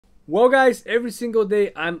Well guys, every single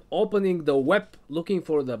day I'm opening the web looking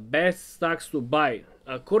for the best stocks to buy.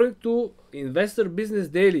 According to Investor Business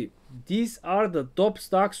Daily, these are the top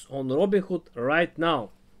stocks on Robinhood right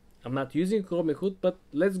now. I'm not using Robinhood, but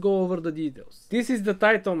let's go over the details. This is the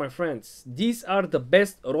title, my friends. These are the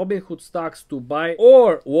best Robinhood stocks to buy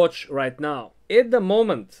or watch right now. At the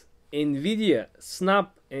moment, Nvidia,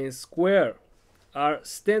 Snap and Square are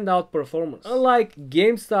standout performers. Unlike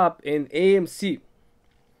GameStop and AMC,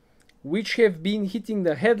 which have been hitting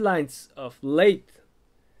the headlines of late,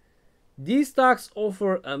 these stocks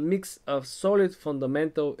offer a mix of solid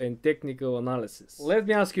fundamental and technical analysis. Let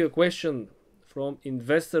me ask you a question from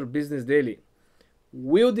Investor Business Daily.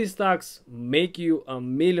 Will these stocks make you a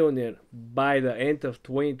millionaire by the end of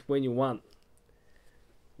 2021?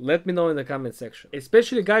 Let me know in the comment section.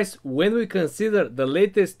 Especially guys, when we consider the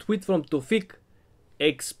latest tweet from Tufik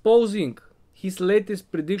exposing his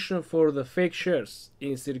latest prediction for the fake shares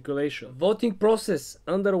in circulation. Voting process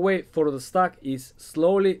underway for the stock is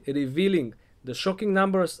slowly revealing the shocking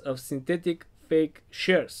numbers of synthetic fake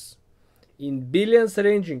shares, in billions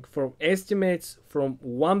ranging from estimates from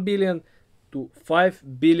 1 billion to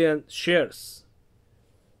 5 billion shares.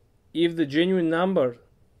 If the genuine number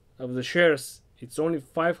of the shares it's only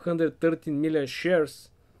 513 million shares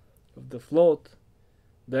of the float,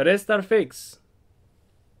 the rest are fakes,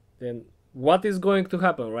 then what is going to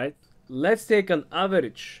happen, right? Let's take an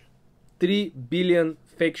average 3 billion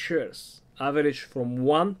fake shares. Average from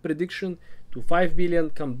 1 prediction to 5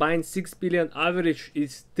 billion, combined 6 billion, average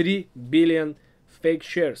is 3 billion fake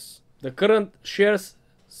shares. The current shares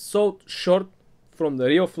sold short from the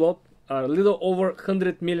real float are a little over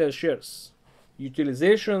 100 million shares.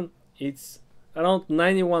 Utilization, it's around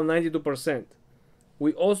 91-92%.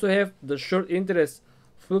 We also have the short interest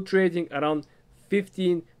fluctuating around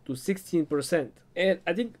 15 to 16%. And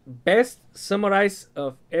I think best summarize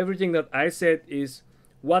of everything that I said is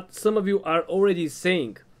what some of you are already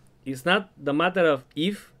saying. It's not the matter of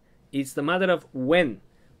if, it's the matter of when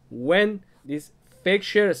these fake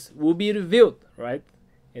shares will be revealed, right?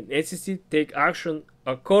 And SEC take action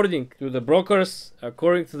according to the brokers,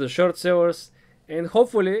 according to the short sellers, and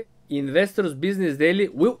hopefully Investors Business Daily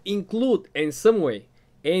will include in some way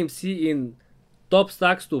AMC in top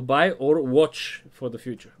stocks to buy or watch for the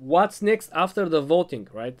future. What's next after the voting,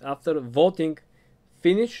 right? After voting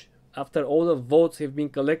finish, after all the votes have been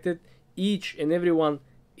collected, each and everyone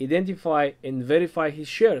identify and verify his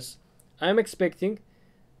shares. I'm expecting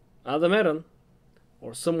Adam Aron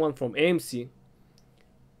or someone from AMC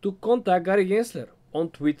to contact Gary Gensler on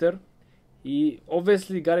Twitter. Gary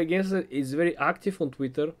Gensler is very active on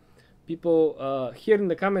Twitter. People here in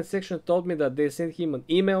the comment section told me that they sent him an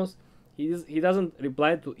emails. He doesn't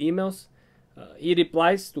reply to emails. He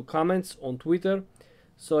replies to comments on Twitter.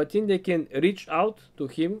 So I think they can reach out to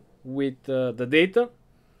him with the data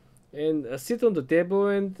and sit on the table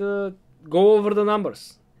and go over the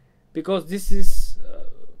numbers. Because this is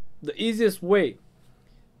the easiest way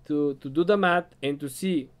to do the math and to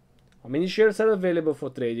see how many shares are available for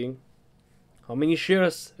trading, how many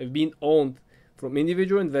shares have been owned from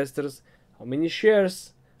individual investors, how many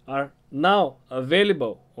shares are now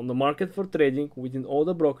available on the market for trading within all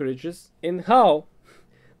the brokerages, and how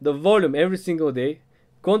the volume every single day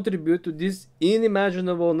contribute to this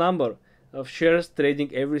unimaginable number of shares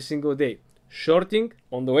trading every single day. Shorting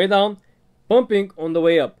on the way down, pumping on the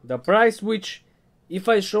way up. The price which, if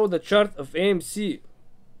I show the chart of AMC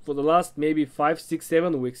for the last maybe 5, 6,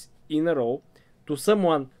 7 weeks in a row to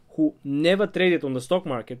someone who never traded on the stock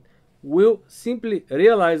market, will simply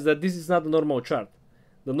realize that this is not a normal chart.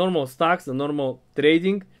 The normal stocks, the normal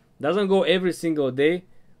trading doesn't go every single day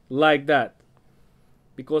like that.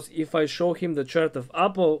 Because if I show him the chart of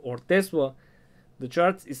Apple or Tesla, the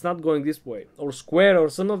chart is not going this way. Or Square or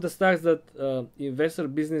some of the stocks that Investor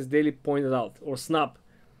Business Daily pointed out. Or Snap.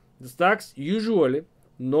 The stocks usually,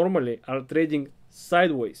 normally are trading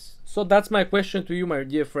sideways. So that's my question to you, my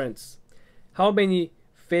dear friends. How many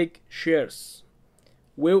fake shares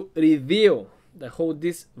will reveal the whole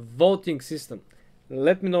this voting system?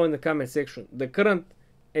 Let me know in the comment section. The current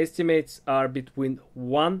estimates are between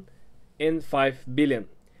 1 and 5 billion.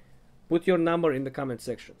 Put your number in the comment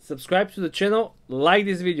section. Subscribe to the channel, like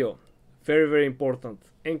this video, very important,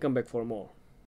 and come back for more.